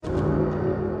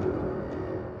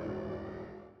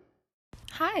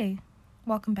Hi,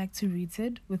 welcome back to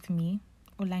Rooted with me,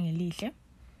 Olangelihle.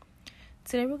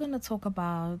 Today we're going to talk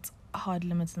about hard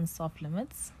limits and soft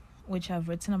limits, which I've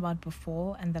written about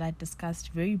before and that I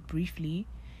discussed very briefly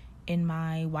in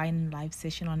my wine live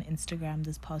session on Instagram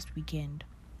this past weekend.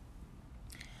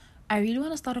 I really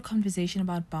want to start a conversation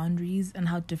about boundaries and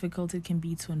how difficult it can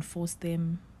be to enforce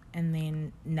them and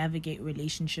then navigate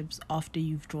relationships after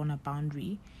you've drawn a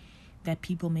boundary that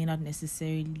people may not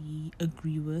necessarily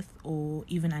agree with or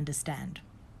even understand.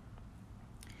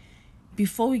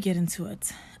 Before we get into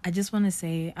it, I just want to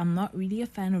say I'm not really a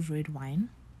fan of red wine,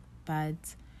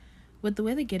 but with the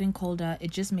weather getting colder, it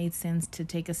just made sense to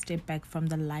take a step back from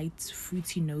the light,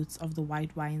 fruity notes of the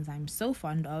white wines I'm so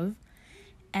fond of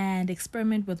and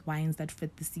experiment with wines that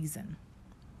fit the season.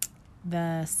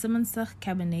 The Simonsig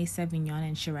Cabernet Sauvignon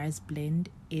and Shiraz blend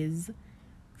is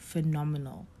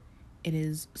phenomenal. It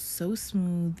is so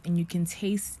smooth and you can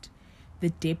taste the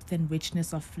depth and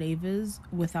richness of flavors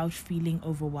without feeling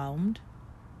overwhelmed,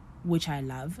 which I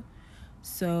love.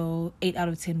 So 8 out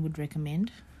of 10 would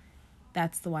recommend.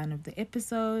 That's the wine of the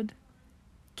episode.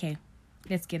 Okay,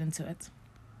 let's get into it.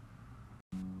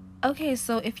 Okay,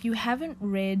 so if you haven't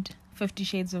read 50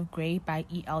 Shades of Grey by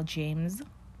E.L. James,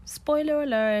 spoiler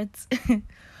alert,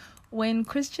 when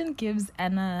Christian gives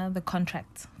Anna the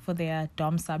contract for their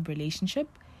dom-sub relationship,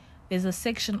 there's a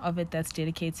section of it that's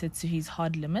dedicated to his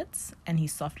hard limits and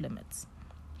his soft limits.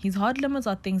 His hard limits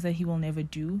are things that he will never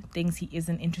do, things he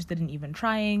isn't interested in even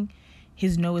trying.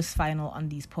 His no is final on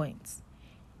these points.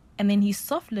 And then his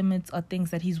soft limits are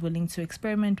things that he's willing to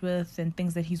experiment with and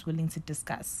things that he's willing to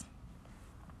discuss.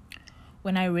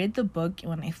 When I read the book and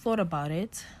when I thought about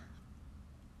it,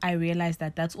 I realized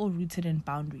that that's all rooted in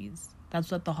boundaries.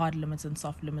 That's what the hard limits and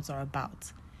soft limits are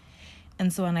about.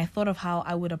 And so when I thought of how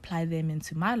I would apply them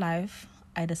into my life,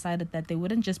 I decided that they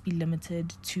wouldn't just be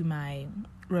limited to my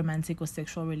romantic or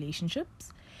sexual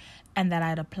relationships, and that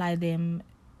I'd apply them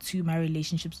to my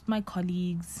relationships with my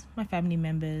colleagues, my family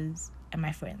members, and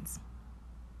my friends.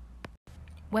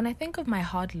 When I think of my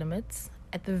hard limits,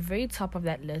 at the very top of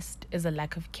that list is a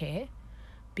lack of care,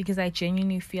 because I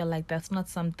genuinely feel like that's not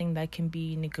something that can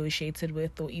be negotiated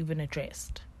with or even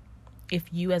addressed. If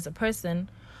you as a person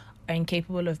are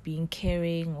incapable of being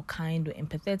caring or kind or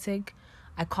empathetic,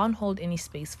 I can't hold any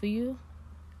space for you,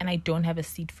 and I don't have a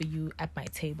seat for you at my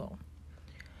table.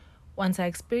 Once I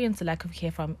experience a lack of care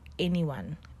from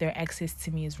anyone, their access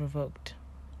to me is revoked.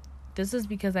 This is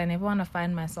because I never want to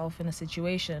find myself in a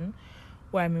situation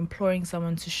where I'm imploring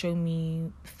someone to show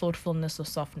me thoughtfulness or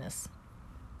softness.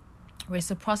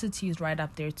 Reciprocity is right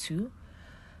up there too.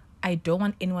 I don't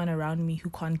want anyone around me who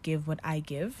can't give what I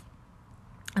give.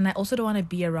 And I also don't want to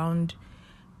be around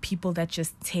people that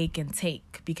just take and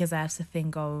take, because I have to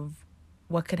think of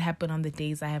what could happen on the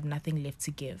days I have nothing left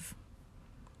to give.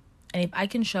 And if I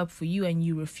can show up for you and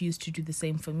you refuse to do the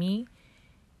same for me,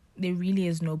 there really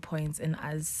is no point in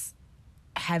us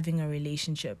having a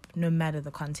relationship, no matter the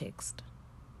context.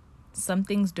 Some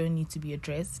things don't need to be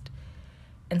addressed,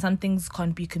 and some things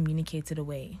can't be communicated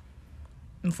away.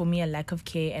 And for me, a lack of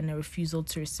care and a refusal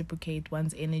to reciprocate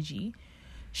one's energy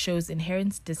shows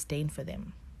inherent disdain for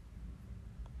them.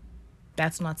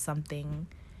 That's not something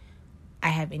I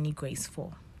have any grace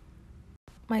for.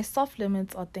 My soft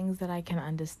limits are things that I can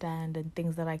understand and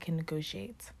things that I can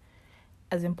negotiate.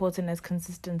 As important as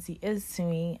consistency is to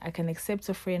me, I can accept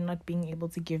a friend not being able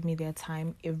to give me their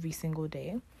time every single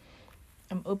day.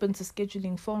 I'm open to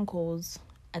scheduling phone calls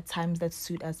at times that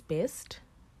suit us best,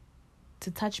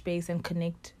 to touch base and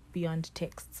connect beyond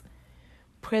texts.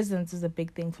 Presence is a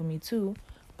big thing for me too,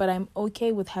 but I'm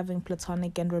okay with having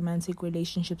platonic and romantic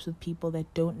relationships with people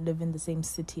that don't live in the same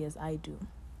city as I do.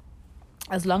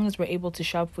 As long as we're able to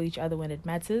show up for each other when it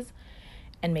matters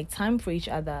and make time for each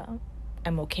other,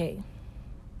 I'm okay.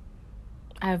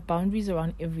 I have boundaries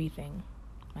around everything.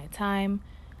 My time,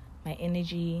 my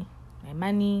energy, my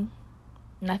money.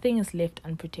 Nothing is left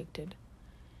unprotected.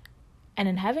 And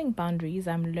in having boundaries,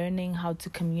 I'm learning how to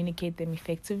communicate them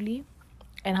effectively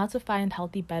and how to find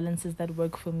healthy balances that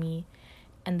work for me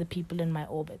and the people in my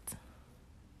orbit.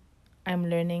 I'm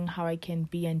learning how I can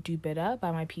be and do better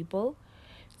by my people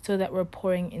so that we're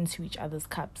pouring into each other's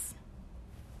cups.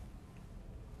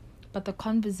 But the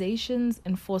conversations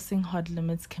enforcing hard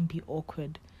limits can be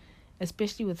awkward,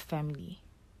 especially with family.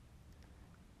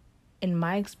 In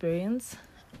my experience,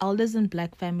 elders in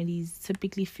Black families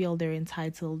typically feel they're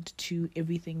entitled to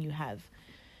everything you have.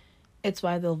 It's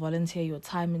why they'll volunteer your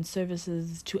time and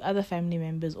services to other family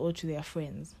members or to their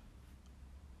friends.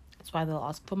 It's why they'll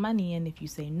ask for money, and if you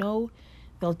say no,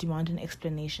 they'll demand an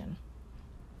explanation.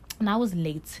 And I was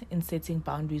late in setting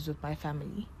boundaries with my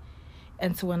family.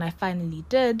 And so when I finally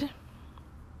did,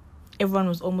 everyone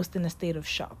was almost in a state of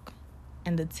shock,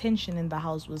 and the tension in the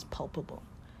house was palpable.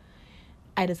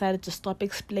 I decided to stop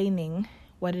explaining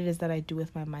what it is that I do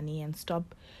with my money and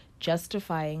stop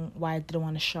justifying why I didn't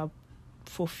want to shop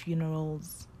for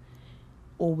funerals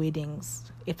or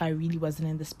weddings if I really wasn't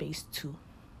in the space too.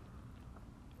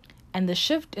 And the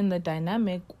shift in the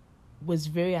dynamic was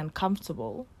very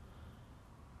uncomfortable,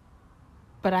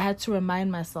 but I had to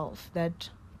remind myself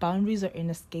that boundaries are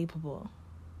inescapable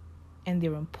and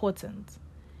they're important.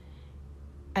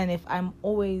 And if I'm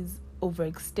always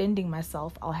overextending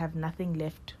myself, I'll have nothing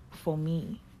left for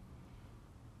me.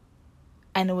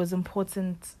 And it was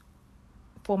important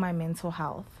for my mental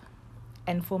health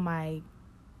and for my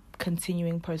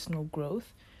continuing personal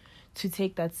growth to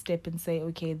take that step and say,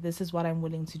 okay, this is what I'm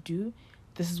willing to do,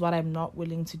 this is what I'm not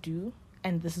willing to do,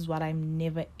 and this is what I'm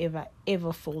never, ever,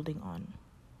 ever folding on.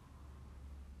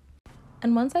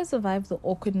 And once I survived the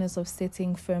awkwardness of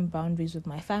setting firm boundaries with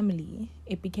my family,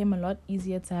 it became a lot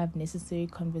easier to have necessary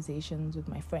conversations with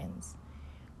my friends,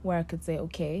 where I could say,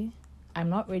 okay, I'm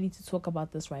not ready to talk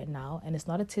about this right now, and it's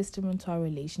not a testament to our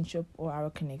relationship or our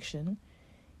connection.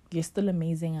 You're still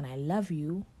amazing and I love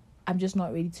you. I'm just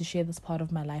not ready to share this part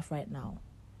of my life right now.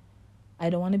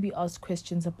 I don't want to be asked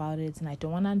questions about it, and I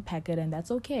don't want to unpack it, and that's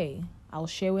okay. I'll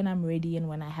share when I'm ready and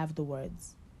when I have the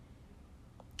words.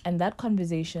 And that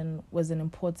conversation was an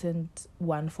important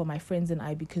one for my friends and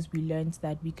I, because we learned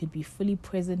that we could be fully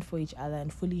present for each other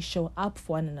and fully show up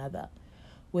for one another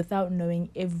without knowing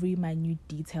every minute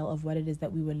detail of what it is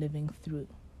that we were living through.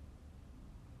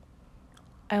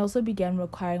 I also began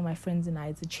requiring my friends and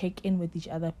I to check in with each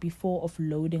other before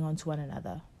offloading onto one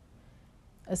another.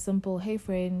 A simple, hey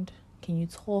friend, can you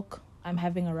talk? I'm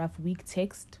having a rough week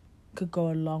text could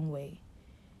go a long way.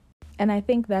 And I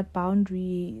think that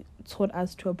boundary taught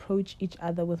us to approach each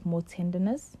other with more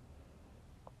tenderness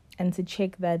and to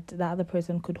check that the other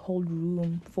person could hold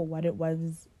room for what it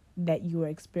was that you were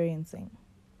experiencing.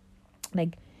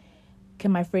 Like,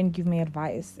 can my friend give me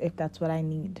advice if that's what I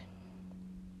need?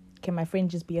 Can my friend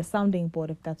just be a sounding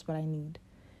board if that's what I need?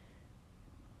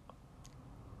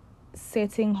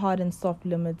 Setting hard and soft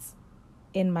limits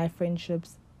in my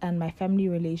friendships and my family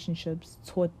relationships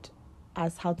taught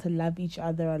us how to love each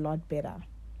other a lot better.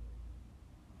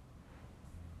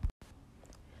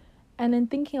 And in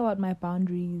thinking about my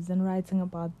boundaries and writing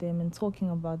about them and talking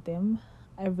about them,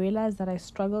 I realized that I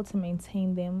struggle to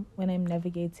maintain them when I'm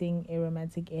navigating a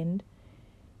romantic end,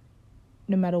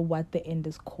 no matter what the end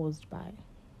is caused by.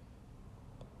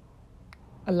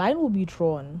 A line will be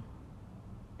drawn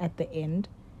at the end,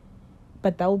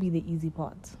 but that will be the easy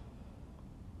part.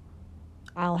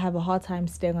 I'll have a hard time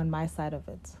staying on my side of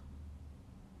it.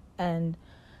 And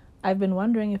I've been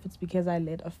wondering if it's because I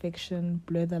let affection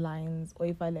blur the lines or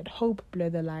if I let hope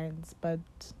blur the lines, but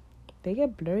they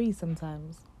get blurry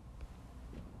sometimes.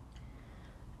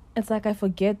 It's like I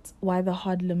forget why the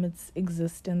hard limits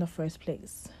exist in the first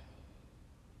place.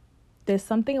 There's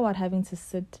something about having to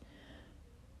sit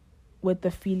with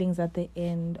the feelings at the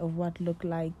end of what looked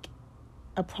like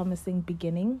a promising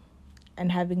beginning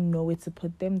and having nowhere to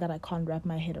put them that I can't wrap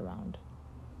my head around.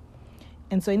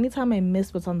 And so anytime I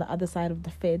miss what's on the other side of the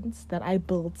fence that I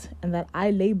built and that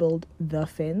I labeled the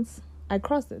fence, I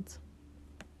cross it.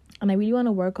 And I really want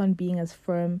to work on being as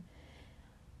firm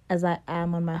as I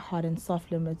am on my hard and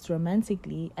soft limits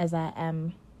romantically as I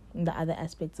am in the other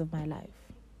aspects of my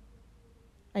life.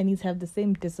 I need to have the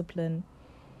same discipline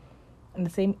and the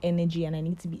same energy, and I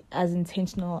need to be as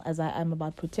intentional as I am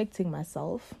about protecting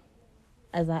myself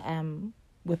as I am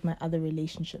with my other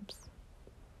relationships.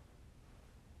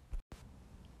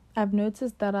 I've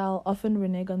noticed that I'll often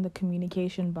renege on the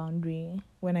communication boundary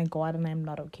when I go out and I'm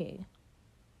not okay.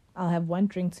 I'll have one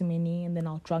drink too many and then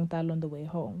I'll drunk dial on the way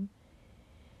home.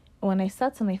 When I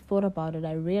sat and I thought about it,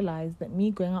 I realized that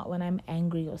me going out when I'm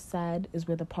angry or sad is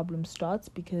where the problem starts,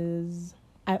 because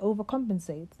I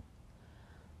overcompensate.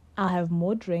 I'll have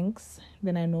more drinks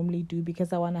than I normally do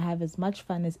because I want to have as much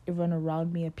fun as everyone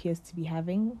around me appears to be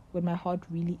having when my heart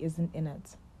really isn't in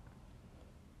it.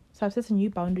 So I've set a new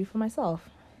boundary for myself.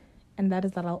 And that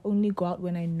is that I'll only go out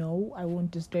when I know I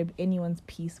won't disturb anyone's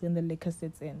peace when the liquor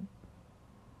sets in.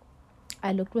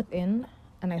 I looked within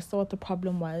and I saw what the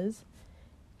problem was,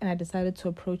 and I decided to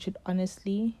approach it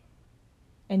honestly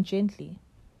and gently.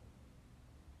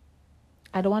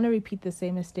 I don't want to repeat the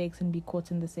same mistakes and be caught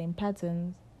in the same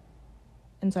patterns,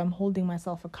 and so I'm holding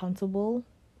myself accountable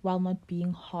while not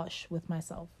being harsh with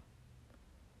myself.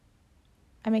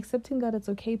 I'm accepting that it's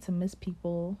okay to miss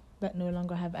people that no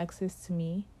longer have access to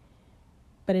me,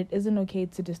 but it isn't okay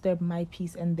to disturb my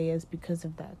peace and theirs because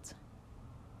of that.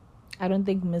 I don't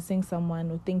think missing someone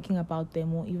or thinking about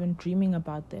them or even dreaming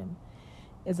about them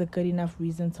is a good enough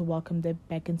reason to welcome them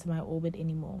back into my orbit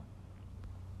anymore.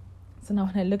 So now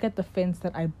when I look at the fence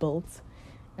that I built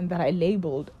and that I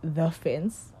labeled the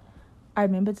fence, I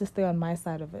remember to stay on my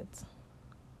side of it.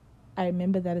 I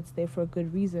remember that it's there for a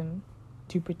good reason,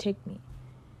 to protect me.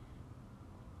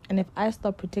 And if I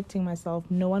stop protecting myself,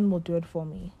 no one will do it for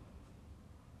me.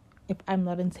 If I'm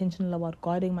not intentional about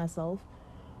guarding myself,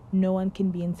 no one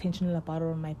can be intentional about it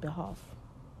on my behalf.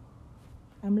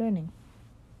 I'm learning.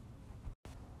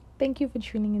 Thank you for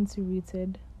tuning into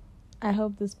Rooted. I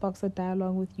hope this sparks a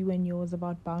dialogue with you and yours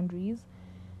about boundaries,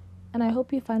 and I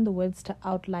hope you find the words to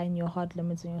outline your hard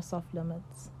limits and your soft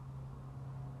limits.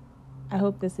 I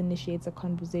hope this initiates a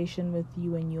conversation with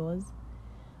you and yours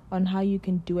on how you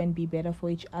can do and be better for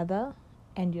each other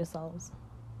and yourselves.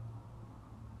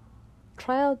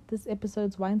 Try out this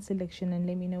episode's wine selection and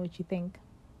let me know what you think.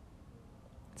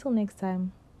 Till next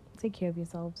time, take care of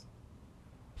yourselves.